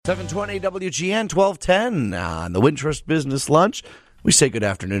720 WGN 1210 on the Wintrust Business Lunch. We say good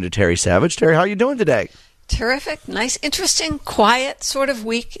afternoon to Terry Savage. Terry, how are you doing today? Terrific, nice, interesting, quiet sort of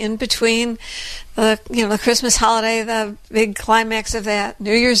week in between the Christmas holiday, the big climax of that,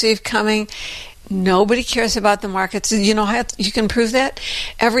 New Year's Eve coming. Nobody cares about the markets. You know how you can prove that?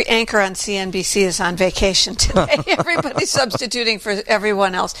 Every anchor on CNBC is on vacation today. Everybody's substituting for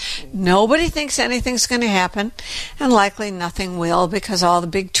everyone else. Nobody thinks anything's going to happen, and likely nothing will, because all the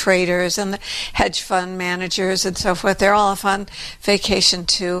big traders and the hedge fund managers and so forth, they're all off on vacation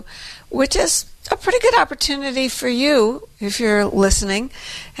too, which is a pretty good opportunity for you, if you're listening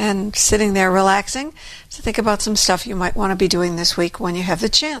and sitting there relaxing, to think about some stuff you might want to be doing this week when you have the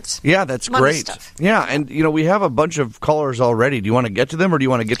chance. Yeah, that's Money great. Stuff. Yeah, and we have a bunch of callers already. Do you want to get to them, or do you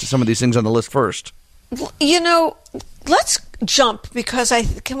want to get to some of these things on the list first? Let's jump, because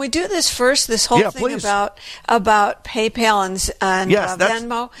can we do this first? This whole thing please. about PayPal and yes,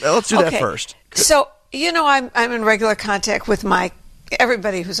 Venmo. Let's do that first. So I'm in regular contact with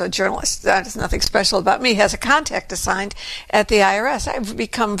everybody who's a journalist. That is nothing special about me. Has a contact assigned at the IRS. I've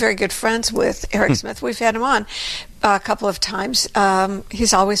become very good friends with Eric Smith. We've had him on a couple of times.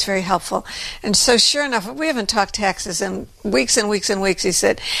 He's always very helpful. And so sure enough, we haven't talked taxes in weeks and weeks and weeks. He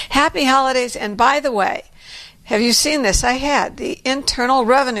said, "Happy holidays. And by the way, have you seen this?" I had the Internal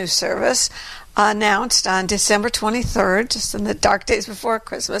Revenue Service announced on December 23rd, just in the dark days before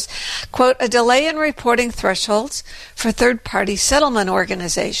Christmas, quote, "a delay in reporting thresholds for third-party settlement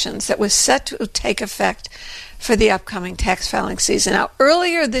organizations that was set to take effect for the upcoming tax filing season." Now,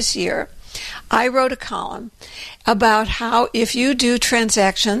 earlier this year, I wrote a column about how if you do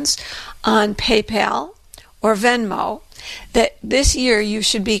transactions on PayPal or Venmo, that this year you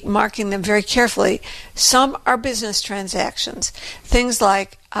should be marking them very carefully. Some are business transactions. Things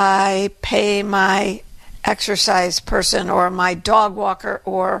like, I pay my exercise person or my dog walker,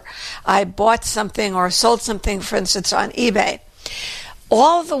 or I bought something or sold something, for instance, on eBay.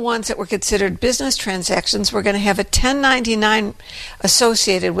 All of the ones that were considered business transactions were going to have a 1099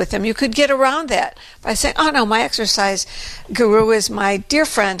 associated with them. You could get around that by saying, "Oh no, my exercise guru is my dear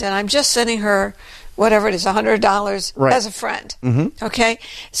friend, and I'm just sending her whatever it is, $100 right. as a friend." Mm-hmm. Okay?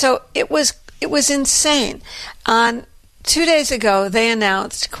 So it was insane. On 2 days ago, they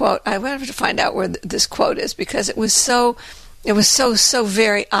announced, quote, I wanted to find out where this quote is, because it was so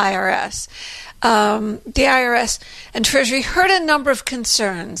very IRS. The IRS and Treasury heard a number of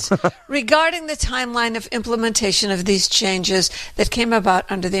concerns regarding the timeline of implementation of these changes that came about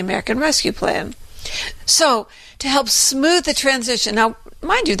under the American Rescue Plan. So, to help smooth the transition, now,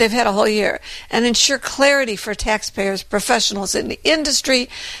 mind you, they've had a whole year, and ensure clarity for taxpayers, professionals in the industry,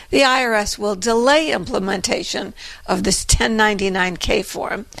 the IRS will delay implementation of this 1099-K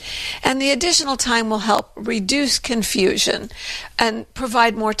form, and the additional time will help reduce confusion and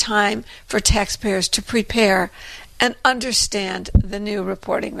provide more time for taxpayers to prepare and understand the new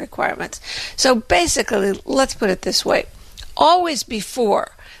reporting requirements. So basically, let's put it this way. Always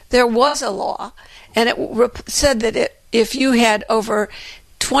before, there was a law, and it said that if you had over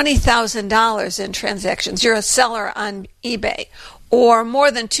 $20,000 in transactions, you're a seller on eBay, or more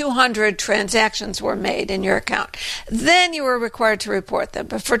than 200 transactions were made in your account, then you were required to report them.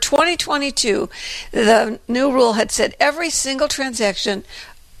 But for 2022, the new rule had said every single transaction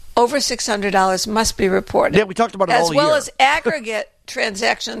over $600 must be reported. Yeah, we talked about it all year. As well as aggregate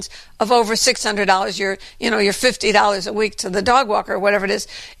transactions of over $600, your $50 a week to the dog walker or whatever it is,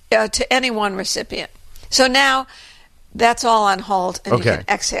 to any one recipient. So now that's all on hold, and you can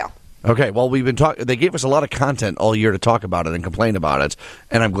exhale. Okay, well, we've been talking. They gave us a lot of content all year to talk about it and complain about it,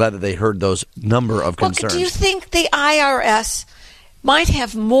 and I'm glad that they heard those number of concerns. Well, do you think the IRS might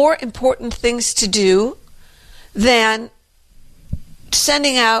have more important things to do than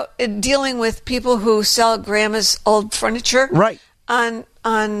sending out, dealing with people who sell grandma's old furniture? Right. On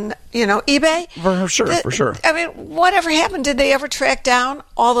eBay? For sure. I mean, whatever happened? Did they ever track down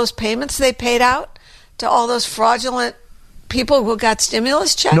all those payments they paid out to all those fraudulent people who got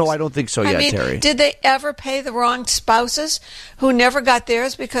stimulus checks? No, I don't think so yet, Terry. Did they ever pay the wrong spouses who never got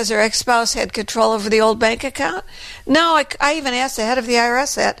theirs because their ex-spouse had control over the old bank account? No, I even asked the head of the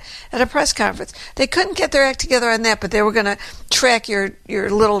IRS that at a press conference. They couldn't get their act together on that, but they were going to track your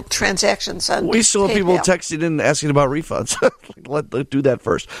little transactions on We still have people PayPal. texting in asking about refunds. Let's do that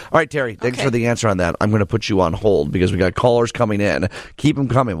first. All right, Terry, thanks for the answer on that. I'm going to put you on hold because we got callers coming in. Keep them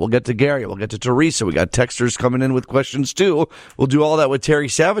coming. We'll get to Gary. We'll get to Teresa. We got texters coming in with questions, too. we'll do all that with Terry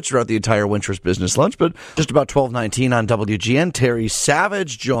Savage throughout the entire Wintrust Business Lunch. But just about 12:19 on WGN, Terry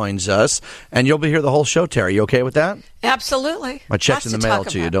Savage joins us, and you'll be here the whole show, Terry. You okay with that? Absolutely. My check's in the mail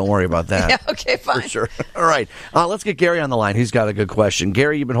to you. Don't worry about that. Yeah, okay, fine. For sure. All right. Let's get Gary on the line. He's got a good question.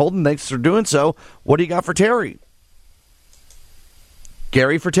 Gary, you've been holding. Thanks for doing so. What do you got for Terry?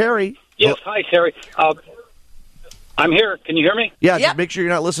 Gary for Terry. Yes, hi, Terry. I'm here. Can you hear me? Yeah, Yep. just make sure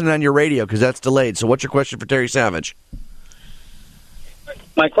you're not listening on your radio because that's delayed. So what's your question for Terry Savage?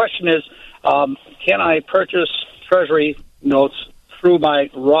 My question is, can I purchase Treasury notes through my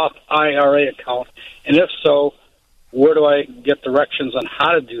Roth IRA account? And if so, where do I get directions on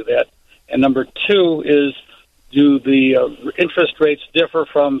how to do that? And number two is, do the interest rates differ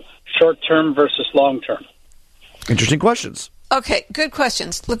from short-term versus long-term? Interesting questions. Okay, good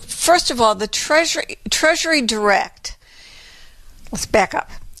questions. Look, first of all, the Treasury Direct. Let's back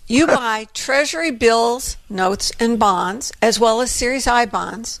up. You buy Treasury bills, notes, and bonds, as well as Series I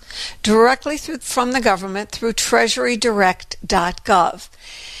bonds, directly from the government through treasurydirect.gov.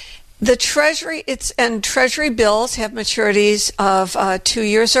 The Treasury and Treasury bills have maturities of 2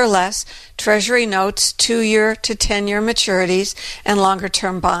 years or less. Treasury notes, 2-year to 10-year maturities, and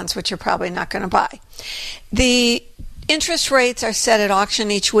longer-term bonds, which you're probably not going to buy. The interest rates are set at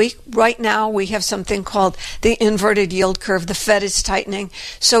auction each week. Right now, we have something called the inverted yield curve. The Fed is tightening.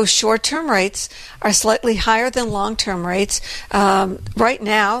 So short-term rates are slightly higher than long-term rates. Right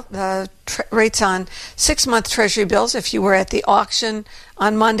now, the rates on 6-month Treasury bills, if you were at the auction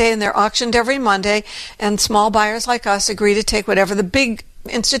on Monday, and they're auctioned every Monday, and small buyers like us agree to take whatever the big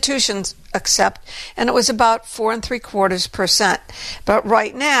institutions accept, and it was about 4.75%. But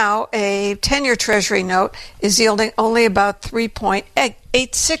right now, a 10-year Treasury note is yielding only about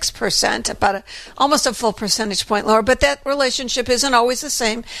 3.86%, almost a full percentage point lower. But that relationship isn't always the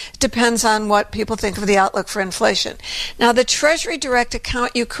same. It depends on what people think of the outlook for inflation. Now, the Treasury Direct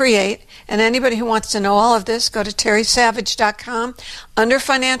account you create, and anybody who wants to know all of this, go to terrysavage.com. Under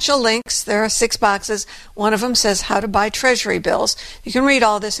financial links, there are 6 boxes. One of them says how to buy Treasury bills. You can read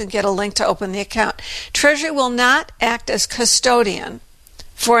all this and get a link to open the account. Treasury will not act as custodian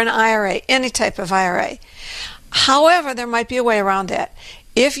for an IRA, any type of IRA. However, there might be a way around that.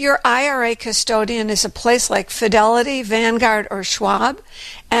 If your IRA custodian is a place like Fidelity, Vanguard, or Schwab,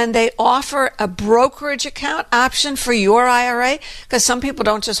 and they offer a brokerage account option for your IRA, because some people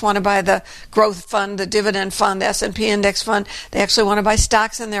don't just want to buy the growth fund, the dividend fund, the S&P index fund, they actually want to buy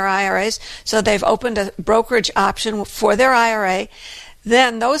stocks in their IRAs, so they've opened a brokerage option for their IRA,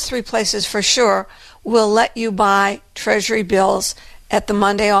 then those 3 places for sure will let you buy Treasury bills at the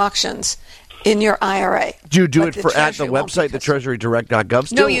Monday auctions in your IRA. Do you do it at the website, the treasurydirect.gov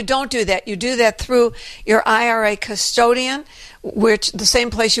still? No, you don't do that. You do that through your IRA custodian, which the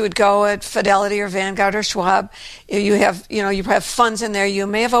same place you would go at Fidelity or Vanguard or Schwab. You have funds in there. You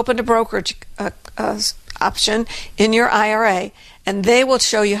may have opened a brokerage option in your IRA, and they will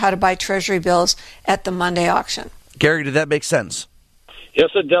show you how to buy Treasury bills at the Monday auction. Gary, did that make sense? Yes,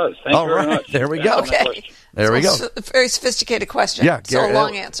 it does. Thank you very much. There we go. Okay. There we go. It's a very sophisticated question. Yeah, so a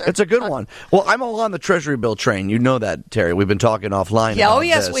long answer. It's a good one. Well, I'm all on the Treasury bill train. You know that, Terry. We've been talking offline. Yeah. About Oh,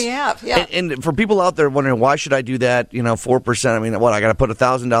 yes, this. we have. Yeah. And for people out there wondering why should I do that? 4%. I mean, what? I got to put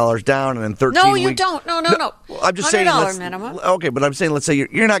 $1,000 down and then 13. No, weeks. you don't. No. I'm just saying. $100 minimum. Okay, but I'm saying, let's say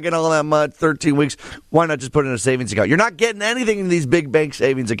you're not getting all that much. 13 weeks. Why not just put it in a savings account? You're not getting anything in these big bank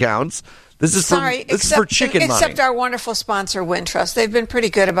savings accounts. This is for chicken money. Except our wonderful sponsor, Wintrust. They've been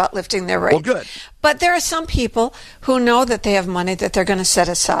pretty good about lifting their rates. Well, good. But there are some people who know that they have money that they're going to set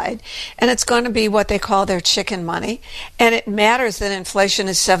aside, and it's going to be what they call their chicken money. And it matters that inflation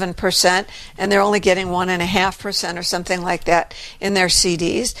is 7%, and they're only getting 1.5% or something like that in their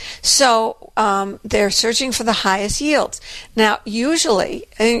CDs. So they're searching for the highest yields. Now, usually,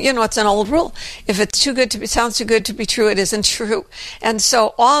 it's an old rule. If it's sounds too good to be true, it isn't true. And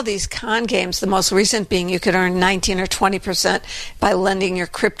so all these con games, the most recent being you could earn 19 or 20% by lending your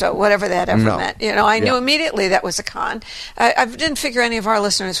crypto, whatever that ever meant. I knew immediately that was a con. I didn't figure any of our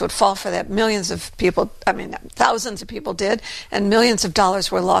listeners would fall for that. Thousands of people did, and millions of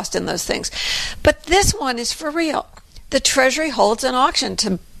dollars were lost in those things. But this one is for real. The Treasury holds an auction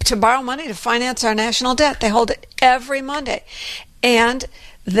to borrow money to finance our national debt. They hold it every Monday. And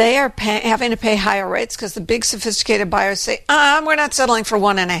they are having to pay higher rates because the big sophisticated buyers say, we're not settling for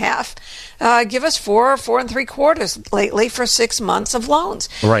 1.5. Give us 4.75 lately for 6 months of loans.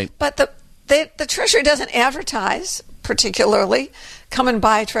 Right. But the Treasury doesn't advertise particularly. Come and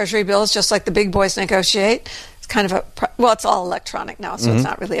buy Treasury bills just like the big boys negotiate. It's kind of it's all electronic now, so it's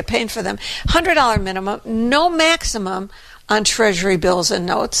not really a pain for them. $100 minimum, no maximum on Treasury bills and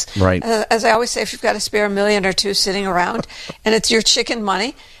notes. Right. As I always say, if you've got a spare $1 million or $2 million sitting around and it's your chicken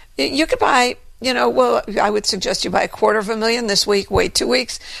money, you could buy, I would suggest you buy $250,000 this week, wait 2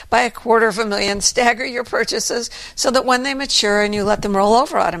 weeks, buy $250,000, stagger your purchases so that when they mature and you let them roll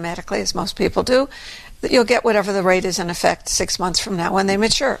over automatically, as most people do, that you'll get whatever the rate is in effect 6 months from now when they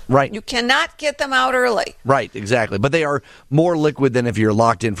mature. Right. You cannot get them out early. Right, exactly. But they are more liquid than if you're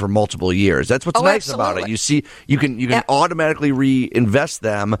locked in for multiple years. That's what's nice about it. You see, you can automatically reinvest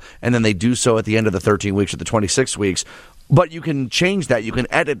them, and then they do so at the end of the 13 weeks or the 26 weeks. But you can change that. You can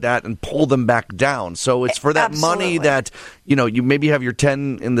edit that and pull them back down. So it's for that money that, you maybe have your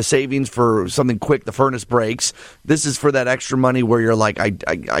 10 in the savings for something quick, the furnace breaks. This is for that extra money where you're like,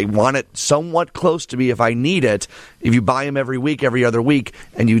 I want it somewhat close to me if I need it. If you buy them every week, every other week,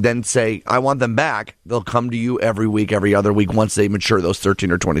 and you then say, I want them back, they'll come to you every week, every other week once they mature those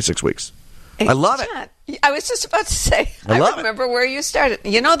 13 or 26 weeks. I love it. I was just about to say, I remember where you started.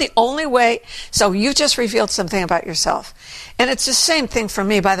 The only way, so you just revealed something about yourself. And it's the same thing for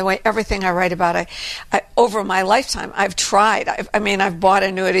me, by the way. Everything I write about, I over my lifetime, I've tried. I've bought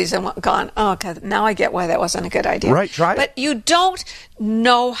annuities and gone, oh, God, now I get why that wasn't a good idea. Right, try it. But you don't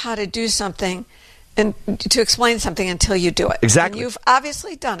know how to do something and to explain something until you do it. Exactly. And you've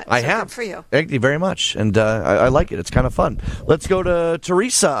obviously done it. I so have. Good for you. Thank you very much. And I like it. It's kind of fun. Let's go to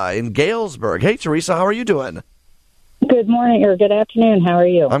Teresa in Galesburg. Hey, Teresa, how are you doing? Good morning or good afternoon. How are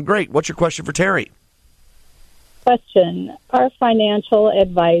you? I'm great. What's your question for Terry? Question. Our financial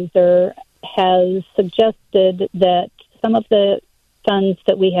advisor has suggested that some of the funds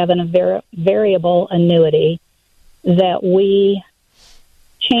that we have in a variable annuity that we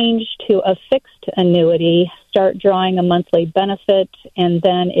change to a fixed annuity, start drawing a monthly benefit, and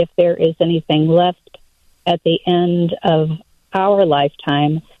then if there is anything left at the end of our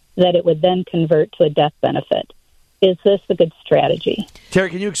lifetime, that it would then convert to a death benefit. Is this a good strategy? Terry,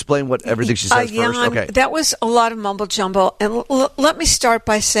 can you explain what everything she says first? Okay. That was a lot of mumble jumble. And let me start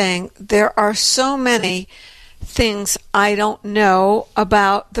by saying there are so many things I don't know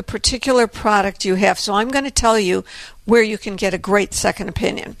about the particular product you have. So I'm going to tell you where you can get a great second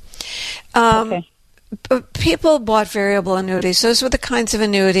opinion. Okay. People bought variable annuities. Those were the kinds of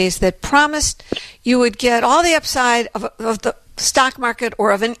annuities that promised you would get all the upside of the stock market or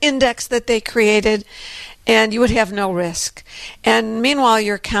of an index that they created, and you would have no risk. And meanwhile,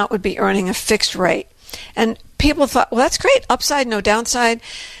 your account would be earning a fixed rate. And people thought, well, that's great. Upside, no downside.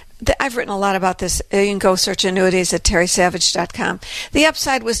 I've written a lot about this. You can go search annuities at terrysavage.com. The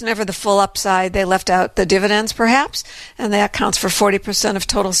upside was never the full upside. They left out the dividends, perhaps, and that accounts for 40% of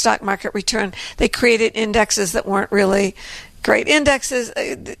total stock market return. They created indexes that weren't really great indexes.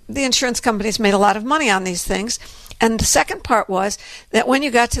 The insurance companies made a lot of money on these things. And the second part was that when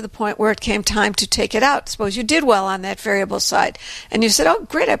you got to the point where it came time to take it out, suppose you did well on that variable side, and you said, "Oh,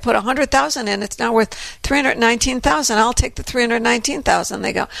 great! I put $100,000 in; it's now worth $319,000. I'll take the $319,000."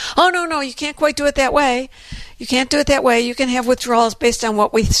 They go, "Oh, no, you can't quite do it that way. You can't do it that way. You can have withdrawals based on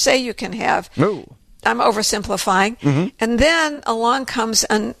what we say you can have." No. I'm oversimplifying. Mm-hmm. And then along comes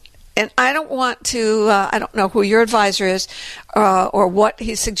and I don't want to. I don't know who your advisor is or what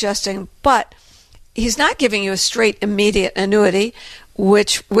he's suggesting, but he's not giving you a straight immediate annuity,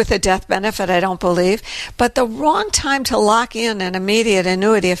 which with a death benefit, I don't believe. But the wrong time to lock in an immediate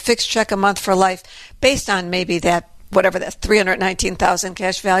annuity, a fixed check a month for life, based on maybe that, whatever that $319,000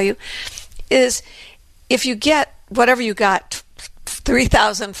 cash value, is if you get whatever you got,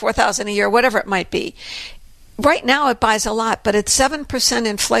 $3,000, $4,000 a year, whatever it might be. Right now it buys a lot, but at 7%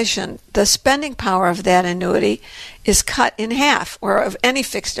 inflation, the spending power of that annuity is cut in half, or of any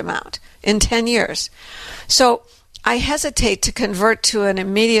fixed amount, in 10 years. So I hesitate to convert to an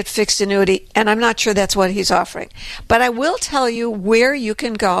immediate fixed annuity, and I'm not sure that's what he's offering. But I will tell you where you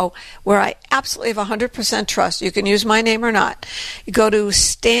can go, where I absolutely have 100% trust. You can use my name or not. You go to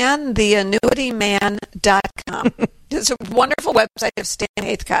StanTheAnnuityMan.com. It's a wonderful website of Stan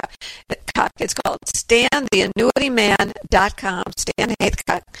Hathcock. It's called StanTheAnnuityMan.com. Stan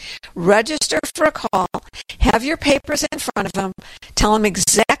Hathcock. Register for a call. Have your papers in front of him. Tell him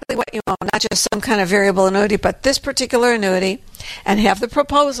exactly what you own, not just some kind of variable annuity, but this particular annuity, and have the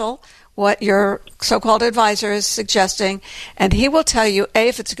proposal, what your so-called advisor is suggesting, and he will tell you, A,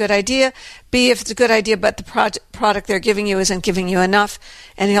 if it's a good idea, B, if it's a good idea, but the product they're giving you isn't giving you enough,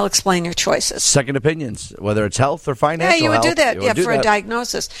 and he'll explain your choices. Second opinions, whether it's health or financial health. Yeah, you would do that, a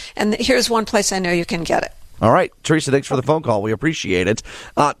diagnosis. And here's one place I know you can get it. All right, Teresa, thanks for the phone call. We appreciate it.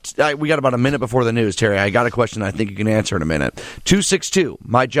 We got about a minute before the news, Terry. I got a question I think you can answer in a minute. 262,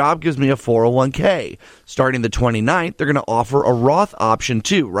 my job gives me a 401k. Starting the 29th, they're going to offer a Roth option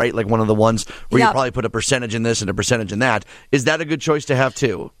too, right? Like one of the ones where you probably put a percentage in this and a percentage in that. Is that a good choice to have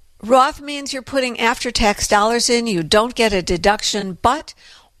too? Roth means you're putting after-tax dollars in. You don't get a deduction, but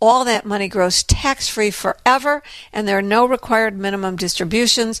all that money grows tax-free forever, and there are no required minimum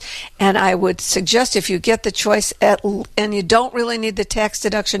distributions. And I would suggest if you get the choice and you don't really need the tax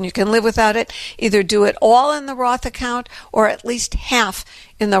deduction, you can live without it, either do it all in the Roth account or at least half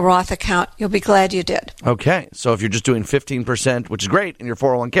in the Roth account. You'll be glad you did. Okay, so if you're just doing 15%, which is great, in your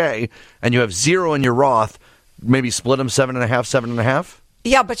 401k, and you have zero in your Roth, maybe split them 7.5.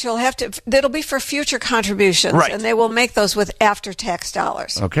 Yeah, but you'll have to, that'll be for future contributions, right, and they will make those with after-tax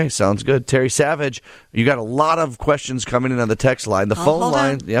dollars. Okay, sounds good. Terry Savage, you got a lot of questions coming in on the text line. The phone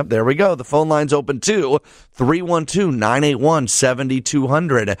line, yep, there we go. The phone line's open too,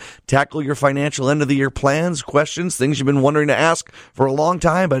 312-981-7200. Tackle your financial end-of-the-year plans, questions, things you've been wondering to ask for a long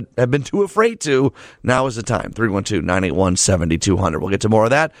time but have been too afraid to. Now is the time, 312-981-7200. We'll get to more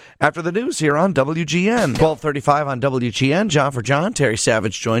of that after the news here on WGN. 12:35 on WGN. John for John, Terry Savage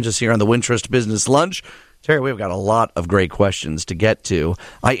joins us here on the Wintrust Business Lunch. Terry, we've got a lot of great questions to get to.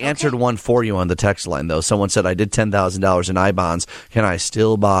 I answered one for you on the text line, though. Someone said, I did $10,000 in I-bonds. Can I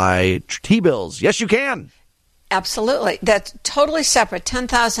still buy T-bills? Yes, you can. Absolutely. That's totally separate,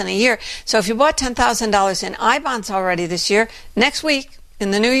 $10,000 a year. So if you bought $10,000 in I-bonds already this year, next week,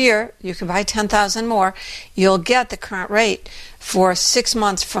 in the new year, you can buy $10,000 more. You'll get the current rate for 6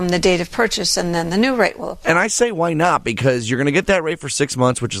 months from the date of purchase, and then the new rate will apply. And I say, why not? Because you're going to get that rate for 6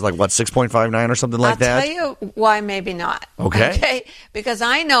 months, which is like, what, 6.59 or something like that? I'll tell you why maybe not. Okay. Because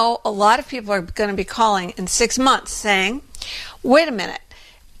I know a lot of people are going to be calling in 6 months saying, wait a minute,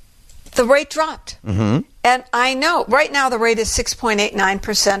 the rate dropped. Mm-hmm. And I know right now the rate is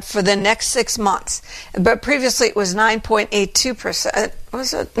 6.89% for the next 6 months. But previously it was 9.82%.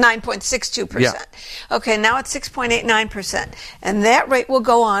 Was it 9.62%? Yeah. Okay, now it's 6.89%. And that rate will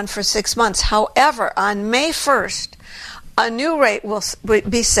go on for 6 months. However, on May 1st, a new rate will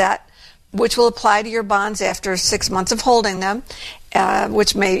be set, which will apply to your bonds after 6 months of holding them,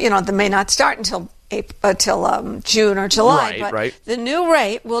 which may not start until June or July. Right. The new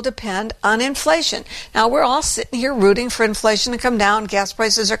rate will depend on inflation. Now, we're all sitting here rooting for inflation to come down. Gas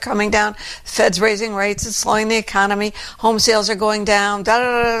prices are coming down. Fed's raising rates. It's slowing the economy. Home sales are going down.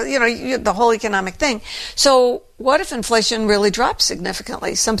 The whole economic thing. So what if inflation really drops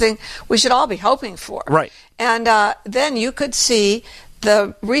significantly? Something we should all be hoping for. Right. And then you could see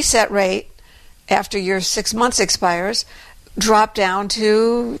the reset rate after your 6 months expires drop down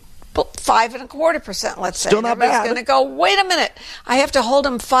to 5.25%, let's say. Still not bad. Everybody's going to go, wait a minute, I have to hold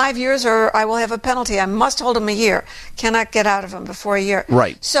them 5 years or I will have a penalty. I must hold them a year. Cannot get out of them before a year.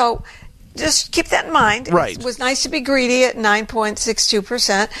 Right. So just keep that in mind. Right. It was nice to be greedy at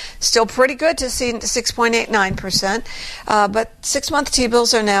 9.62%. Still pretty good to see 6.89%. But 6 month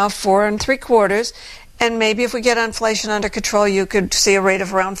T-bills are now 4 3/4. And maybe if we get inflation under control, you could see a rate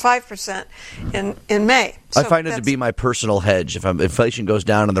of around 5% in May. So I find it to be my personal hedge. If inflation goes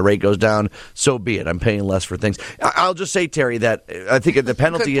down and the rate goes down, so be it. I'm paying less for things. I'll just say, Terry, that I think the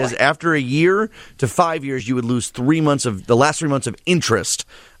penalty is after a year to 5 years, you would lose the last 3 months of interest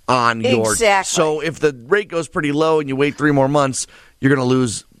on your. Exactly. So if the rate goes pretty low and you wait 3 more months, you're going to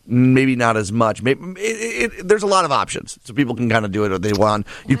lose. Maybe not as much. There's a lot of options, so people can kind of do it what they want.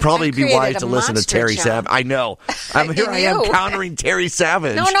 You'd probably be wise to listen to Terry Savage. I know. I am countering Terry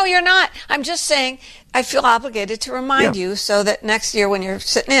Savage. No, you're not. I'm just saying I feel obligated to remind you so that next year when you're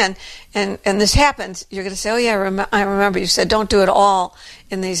sitting in and this happens, you're going to say, oh, yeah, I remember you said don't do it all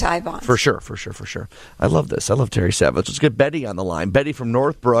in these I-bonds. For sure. I love this. I love Terry Savage. Let's get Betty on the line. Betty from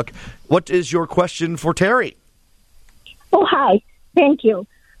Northbrook. What is your question for Terry? Oh, hi. Thank you.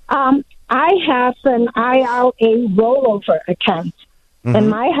 I have an IRA rollover account, and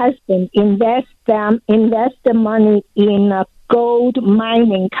my husband invests the money in a gold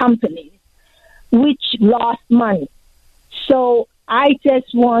mining company, which lost money. So I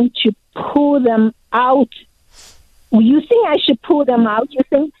just want to pull them out. You think I should pull them out? You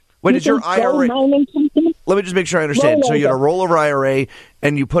think? Wait, is your IRA? Mining company? Let me just make sure I understand. So you had a rollover IRA,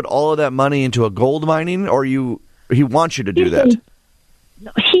 and you put all of that money into a gold mining, or he wants you to do that?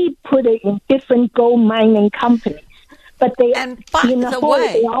 He put it in different gold mining companies, but they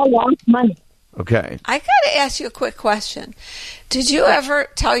all lost money. Okay. I got to ask you a quick question. Did you ever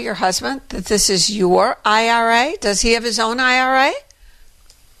tell your husband that this is your IRA? Does he have his own IRA?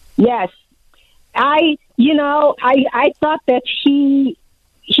 Yes. I thought that he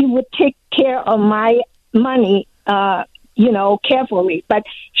would take care of my money, carefully. But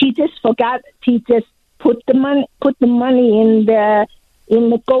he just forgot. He just put the money in the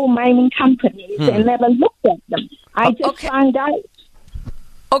gold mining companies and never looked at them. I just found out.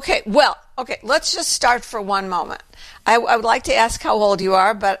 Okay, well, let's just start for one moment. I would like to ask how old you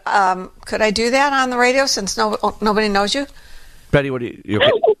are, but could I do that on the radio since nobody knows you? Betty, what do you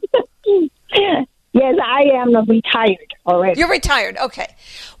okay? Yes, I am retired already. You're retired, okay.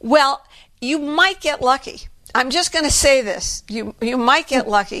 Well, you might get lucky. I'm just going to say this. You might get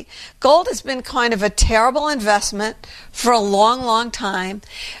lucky. Gold has been kind of a terrible investment for a long, long time.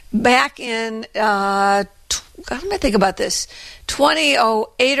 Back in, let me think about this,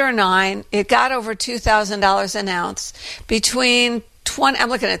 2008 or 9, it got over $2,000 an ounce. I'm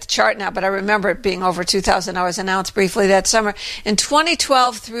looking at the chart now, but I remember it being over $2,000 an ounce briefly that summer. In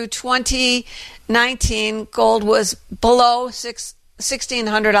 2012 through 2019, gold was below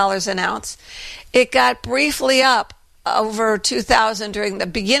 $1,600 an ounce. It got briefly up over 2,000 during the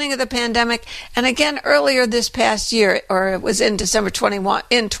beginning of the pandemic, and again earlier this past year, or it was in December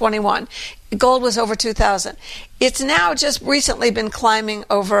 21. Gold was over 2,000. It's now just recently been climbing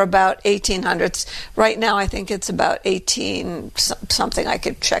over about 1,800s. Right now, I think it's about 18 something. I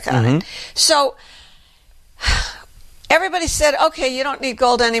could check on it. So everybody said, okay, you don't need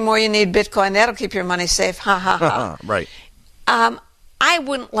gold anymore. You need Bitcoin. That'll keep your money safe. Ha, ha, ha. Right. I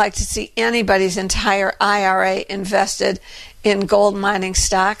wouldn't like to see anybody's entire IRA invested in gold mining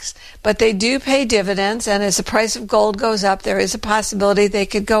stocks, but they do pay dividends, and as the price of gold goes up, there is a possibility they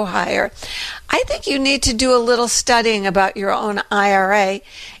could go higher. I think you need to do a little studying about your own IRA,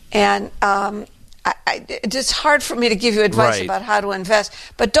 and it's hard for me to give you advice about how to invest,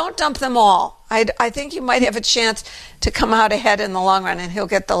 but don't dump them all. I think you might have a chance to come out ahead in the long run, and he'll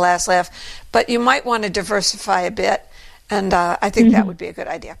get the last laugh, but you might want to diversify a bit. And I think that would be a good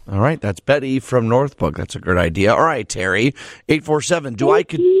idea. All right. That's Betty from Northbrook. That's a good idea. All right, Terry. 847.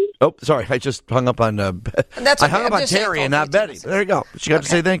 Oh, sorry. I just hung up on... That's okay. I hung up on Terry and not Betty. There you go. She got to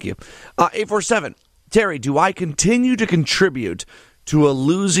say thank you. 847. Terry, do I continue to contribute to a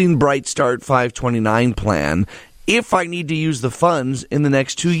losing Bright Start 529 plan if I need to use the funds in the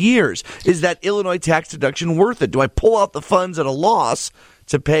next 2 years? Is that Illinois tax deduction worth it? Do I pull out the funds at a loss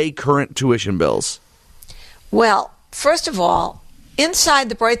to pay current tuition bills? Well... First of all, inside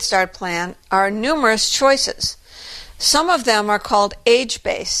the Bright Start plan are numerous choices. Some of them are called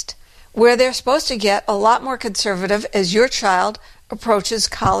age-based, where they're supposed to get a lot more conservative as your child approaches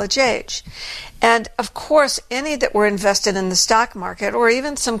college age. And, of course, any that were invested in the stock market, or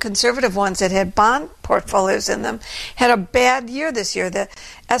even some conservative ones that had bond portfolios in them, had a bad year this year. The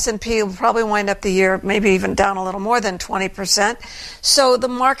S&P will probably wind up the year maybe even down a little more than 20%. So the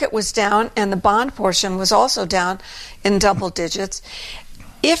market was down, and the bond portion was also down in double digits.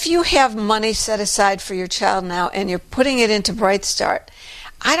 If you have money set aside for your child now and you're putting it into Bright Start,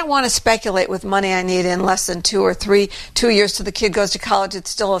 I don't want to speculate with money I need in less than 2 years till the kid goes to college. It's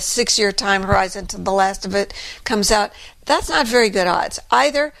still a 6-year time horizon till the last of it comes out. That's not very good odds.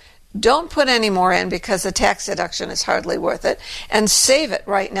 Either don't put any more in because the tax deduction is hardly worth it, and save it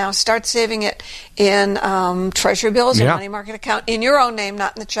right now. Start saving it in treasury bills or money market account in your own name,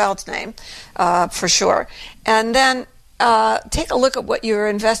 not in the child's name, for sure. And then take a look at what you're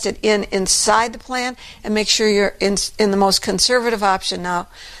invested in inside the plan and make sure you're in the most conservative option now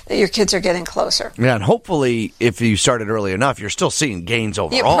that your kids are getting closer. Yeah, and hopefully if you started early enough, you're still seeing gains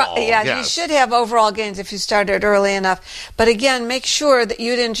overall. You should have overall gains if you started early enough. But again, make sure that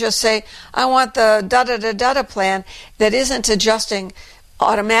you didn't just say, I want the da-da-da-da-da plan that isn't adjusting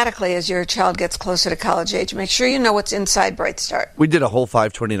automatically as your child gets closer to college age. Make sure you know what's inside Bright Start. We did a whole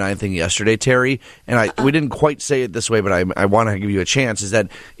 529 thing yesterday, Terry, and we didn't quite say it this way, but I want to give you a chance, is that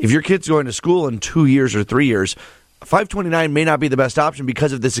if your kid's going to school in 2 years or 3 years, 529 may not be the best option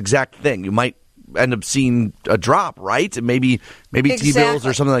because of this exact thing. You might end up seeing a drop, right? Maybe T-bills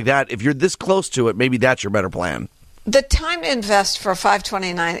or something like that. If you're this close to it, maybe that's your better plan. The time to invest for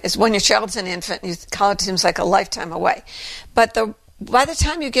 529 is when your child's an infant and college seems like a lifetime away. But by the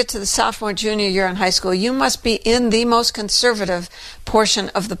time you get to the sophomore, junior year in high school, you must be in the most conservative portion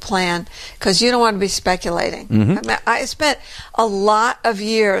of the plan because you don't want to be speculating. I mean, I spent a lot of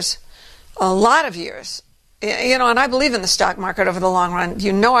years, and I believe in the stock market over the long run.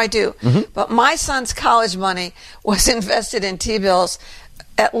 You know I do. But my son's college money was invested in T-bills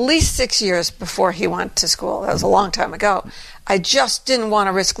at least 6 years before he went to school. That was a long time ago. I just didn't want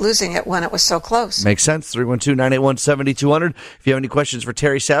to risk losing it when it was so close. Makes sense. 312-981-7200. If you have any questions for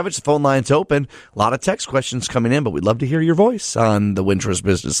Terry Savage, the phone line's open. A lot of text questions coming in, but we'd love to hear your voice on the Wintrust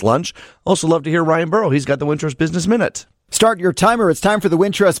Business Lunch. Also love to hear Ryan Burrow. He's got the Wintrust Business Minute. Start your timer. It's time for the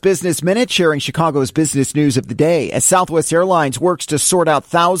Wintrust Business Minute, sharing Chicago's business news of the day. As Southwest Airlines works to sort out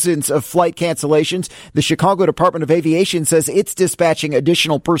thousands of flight cancellations, the Chicago Department of Aviation says it's dispatching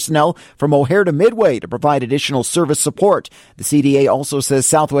additional personnel from O'Hare to Midway to provide additional service support. The CDA also says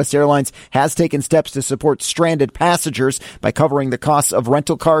Southwest Airlines has taken steps to support stranded passengers by covering the costs of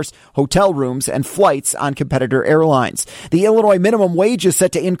rental cars, hotel rooms, and flights on competitor airlines. The Illinois minimum wage is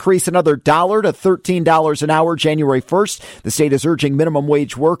set to increase another $1 to $13 an hour January 1st. The state is urging minimum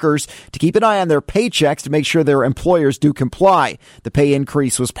wage workers to keep an eye on their paychecks to make sure their employers do comply. The pay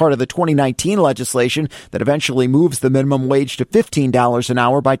increase was part of the 2019 legislation that eventually moves the minimum wage to $15 an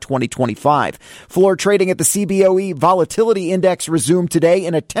hour by 2025. Floor trading at the CBOE Volatility Index resumed today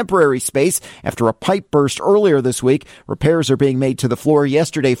in a temporary space after a pipe burst earlier this week. Repairs are being made to the floor.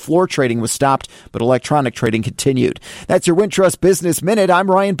 Yesterday, floor trading was stopped, but electronic trading continued. That's your Wintrust Business Minute. I'm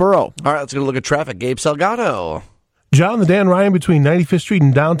Ryan Burrow. All right, let's go look at traffic. Gabe Salgado. John, the Dan Ryan between 95th Street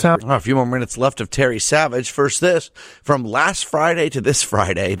and downtown. A few more minutes left of Terry Savage. First this, from last Friday to this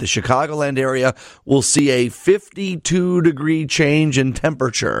Friday, the Chicagoland area will see a 52-degree change in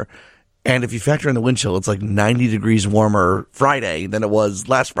temperature. And if you factor in the wind chill, it's like 90 degrees warmer Friday than it was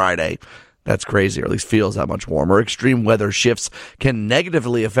last Friday. That's crazy, or at least feels that much warmer. Extreme weather shifts can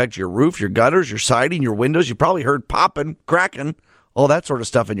negatively affect your roof, your gutters, your siding, your windows. You probably heard popping, cracking, all that sort of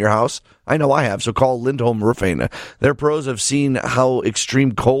stuff in your house. I know I have, so call Lindholm Roofing. Their pros have seen how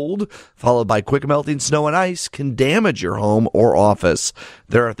extreme cold, followed by quick melting snow and ice, can damage your home or office.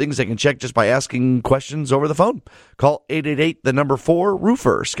 There are things they can check just by asking questions over the phone. Call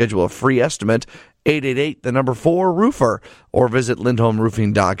 888-4-ROOFER. Schedule a free estimate. 888-4-ROOFER, or visit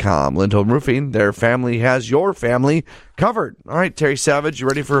LindholmRoofing.com. Lindholm Roofing, their family has your family covered. All right, Terry Savage, you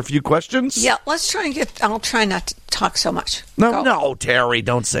ready for a few questions? Yeah, let's try and I'll try not to talk so much. No, Terry,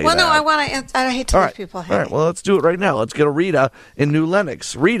 don't say that. Well, no, I hate to leave people hanging. All right, well, let's do it right now. Let's get to Rita in New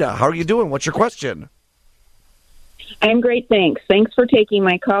Lenox. Rita, how are you doing? What's your question? I'm great, thanks. Thanks for taking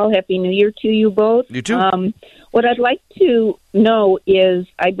my call. Happy New Year to you both. You too. What I'd like to know is,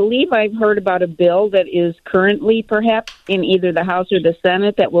 I believe I've heard about a bill that is currently perhaps in either the House or the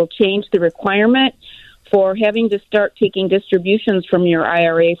Senate that will change the requirement for having to start taking distributions from your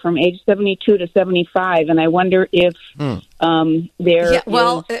IRA from age 72 to 75. And I wonder if if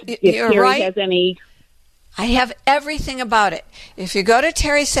Terry right. has any... I have everything about it. If you go to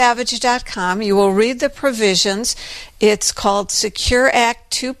terrysavage.com, you will read the provisions. It's called Secure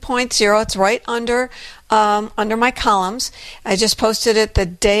Act 2.0. It's right under my columns. I just posted it the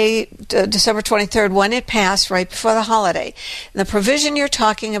day, December 23rd, when it passed, right before the holiday. And the provision you're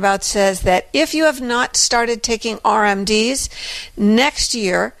talking about says that if you have not started taking RMDs, next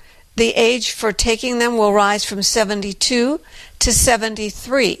year, the age for taking them will rise from 72 to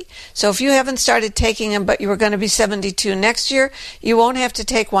 73. So if you haven't started taking them, but you were going to be 72 next year, you won't have to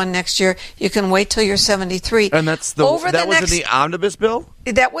take one next year. You can wait till you're 73. And that was in the omnibus bill?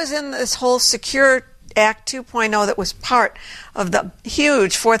 That was in this whole Secure Act 2.0 that was part of the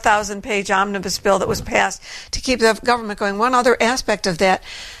huge 4,000-page omnibus bill that was passed to keep the government going. One other aspect of that,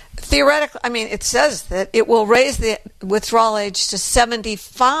 theoretically, it says that it will raise the withdrawal age to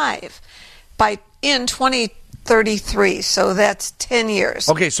 75 in 2033, so that's 10 years.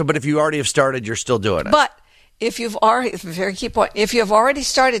 Okay, but if you already have started, you're still doing it. But if you've already, very key point, if you have already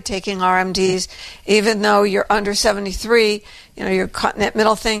started taking RMDs, even though you're under 73, you're caught in that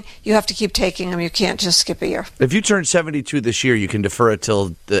middle thing, you have to keep taking them. You can't just skip a year. If you turn 72 this year, you can defer it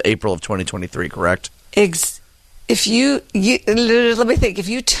till the April of 2023, correct? If you let me think, if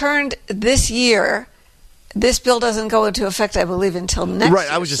you turned this year, this bill doesn't go into effect, I believe, until next year. Right,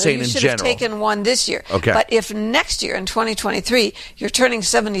 I was just saying in general. You should have taken one this year. Okay. But if next year, in 2023, you're turning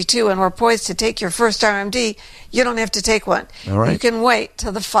 72 and we're poised to take your first RMD, you don't have to take one. All right. You can wait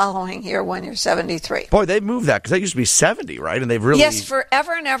till the following year when you're 73. Boy, they moved that, because that used to be 70, right? And they've really... Yes,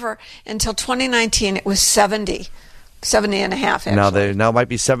 forever and ever. Until 2019, it was 70. 70 and a half, actually. Now might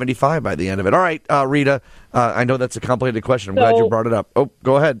be 75 by the end of it. All right, Rita, I know that's a complicated question. I'm glad you brought it up. Oh,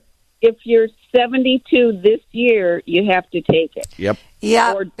 go ahead. If you're 72 this year, you have to take it. Yep.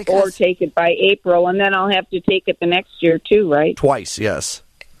 Yeah. Or take it by April, and then I'll have to take it the next year too, right? Twice, yes.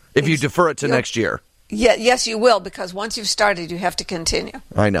 If you defer it to next year. Yeah, yes, you will, because once you've started, you have to continue.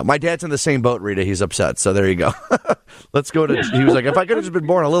 I know. My dad's in the same boat, Rita. He's upset, so there you go. Let's go to... He was like, if I could have just been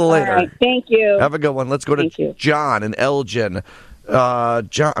born a little later. All right, thank you. Have a good one. Let's go to John in Elgin.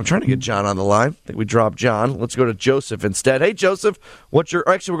 John, I'm trying to get John on the line. I think we dropped John. Let's go to Joseph instead. Hey, Joseph,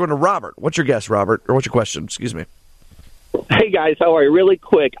 actually, we're going to Robert. What's your guess, Robert? Or what's your question? Excuse me. Hey, guys, how are you? Really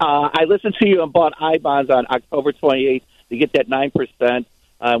quick. I listened to you and bought I-bonds on October 28th to get that 9%,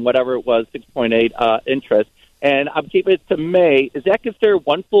 whatever it was, 6.8 interest. and I'm keeping it to May. Is that considered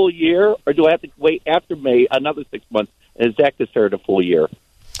 1 full year, or do I have to wait after May another 6 months? Is that considered a full year?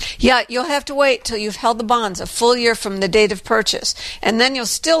 Yeah, you'll have to wait till you've held the bonds a full year from the date of purchase, and then you'll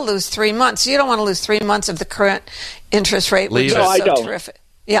still lose 3 months. You don't want to lose 3 months of the current interest rate, which is so terrific.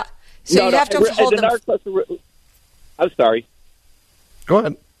 Yeah, so you have to hold them. I'm sorry. Go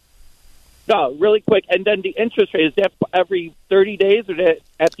ahead. No, really quick. And then the interest rate, is that every 30 days, or that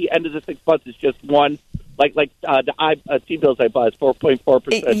at the end of the 6 months it's just one? Like the T-bills I bought is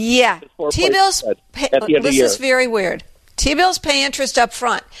 4.4%. Yeah, T-bills. This is very weird. T-bills pay interest up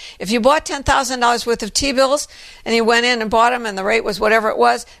front. If you bought $10,000 worth of T-bills and you went in and bought them and the rate was whatever it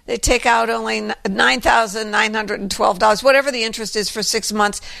was, they take out only $9,912. Whatever the interest is for 6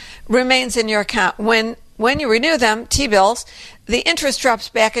 months remains in your account. When you renew them, T-bills, the interest drops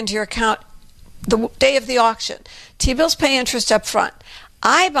back into your account the day of the auction. T-bills pay interest up front.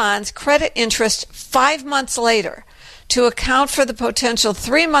 I-bonds credit interest 5 months later to account for the potential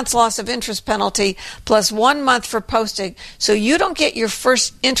 3 months loss of interest penalty plus 1 month for posting. So you don't get your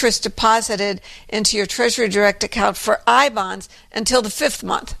first interest deposited into your Treasury Direct account for I-bonds until the 5th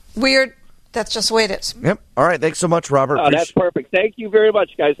month. Weird. That's just the way it is. Yep. All right. Thanks so much, Robert. Oh, that's perfect. Thank you very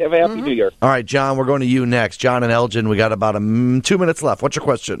much, guys. Have a happy New Year. All right, John, we're going to you next. John and Elgin, we got about 2 minutes left. What's your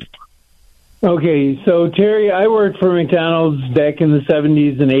question? Okay, so Terry, I worked for McDonald's back in the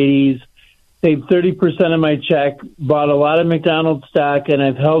 70s and 80s, saved 30% of my check, bought a lot of McDonald's stock, and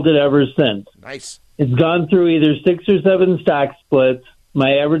I've held it ever since. Nice. It's gone through either 6 or 7 stock splits.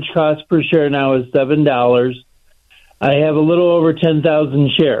 My average cost per share now is $7. I have a little over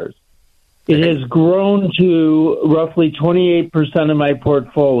 10,000 shares. It has grown to roughly 28% of my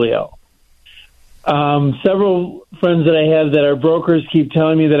portfolio. Several friends that I have that are brokers keep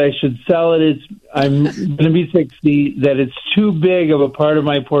telling me that I should sell it. I'm going to be 60, that it's too big of a part of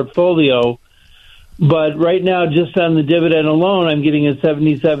my portfolio. But right now, just on the dividend alone, I'm getting a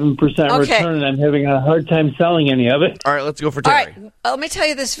 77% return, and I'm having a hard time selling any of it. All right, let's go for Terry. All right, let me tell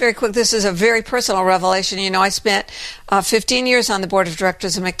you this very quick. This is a very personal revelation. You know, I spent 15 years on the board of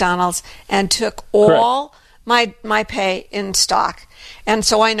directors of McDonald's and took all my pay in stock. And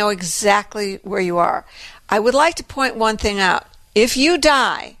so I know exactly where you are. I would like to point one thing out. If you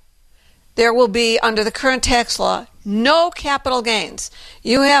die, there will be, under the current tax law, no capital gains.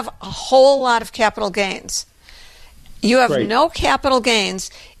 You have a whole lot of capital gains. You have no capital gains.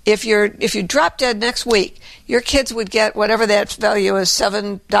 If you drop dead next week, your kids would get whatever that value is,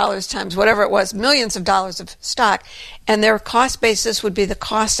 $7 times whatever it was, millions of dollars of stock, and their cost basis would be the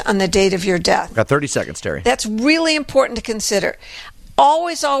cost on the date of your death. Got 30 seconds, Terry. That's really important to consider.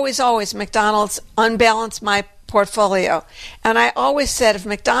 Always, always, always, McDonald's unbalanced my portfolio. And I always said, if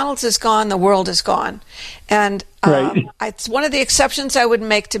McDonald's is gone, the world is gone. And it's one of the exceptions I would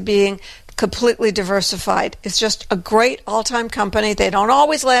make to being completely diversified. It's just a great all-time company. They don't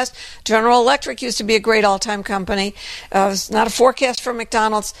always last. General Electric used to be a great all-time company. It's not a forecast for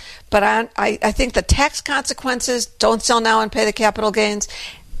McDonald's, but I think the tax consequences, don't sell now and pay the capital gains,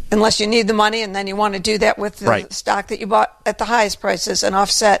 unless you need the money, and then you want to do that with the stock that you bought at the highest prices and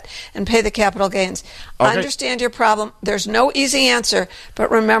offset and pay the capital gains. I understand your problem. There's no easy answer,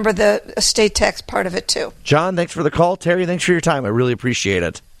 but remember the estate tax part of it too. John, thanks for the call. Terry, thanks for your time. I really appreciate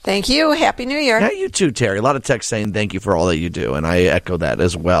it. Thank you. Happy New Year. Yeah, you too, Terry. A lot of texts saying thank you for all that you do, and I echo that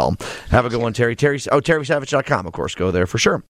as well. Have a good one, Terry. TerrySavage.com, of course. Go there for sure.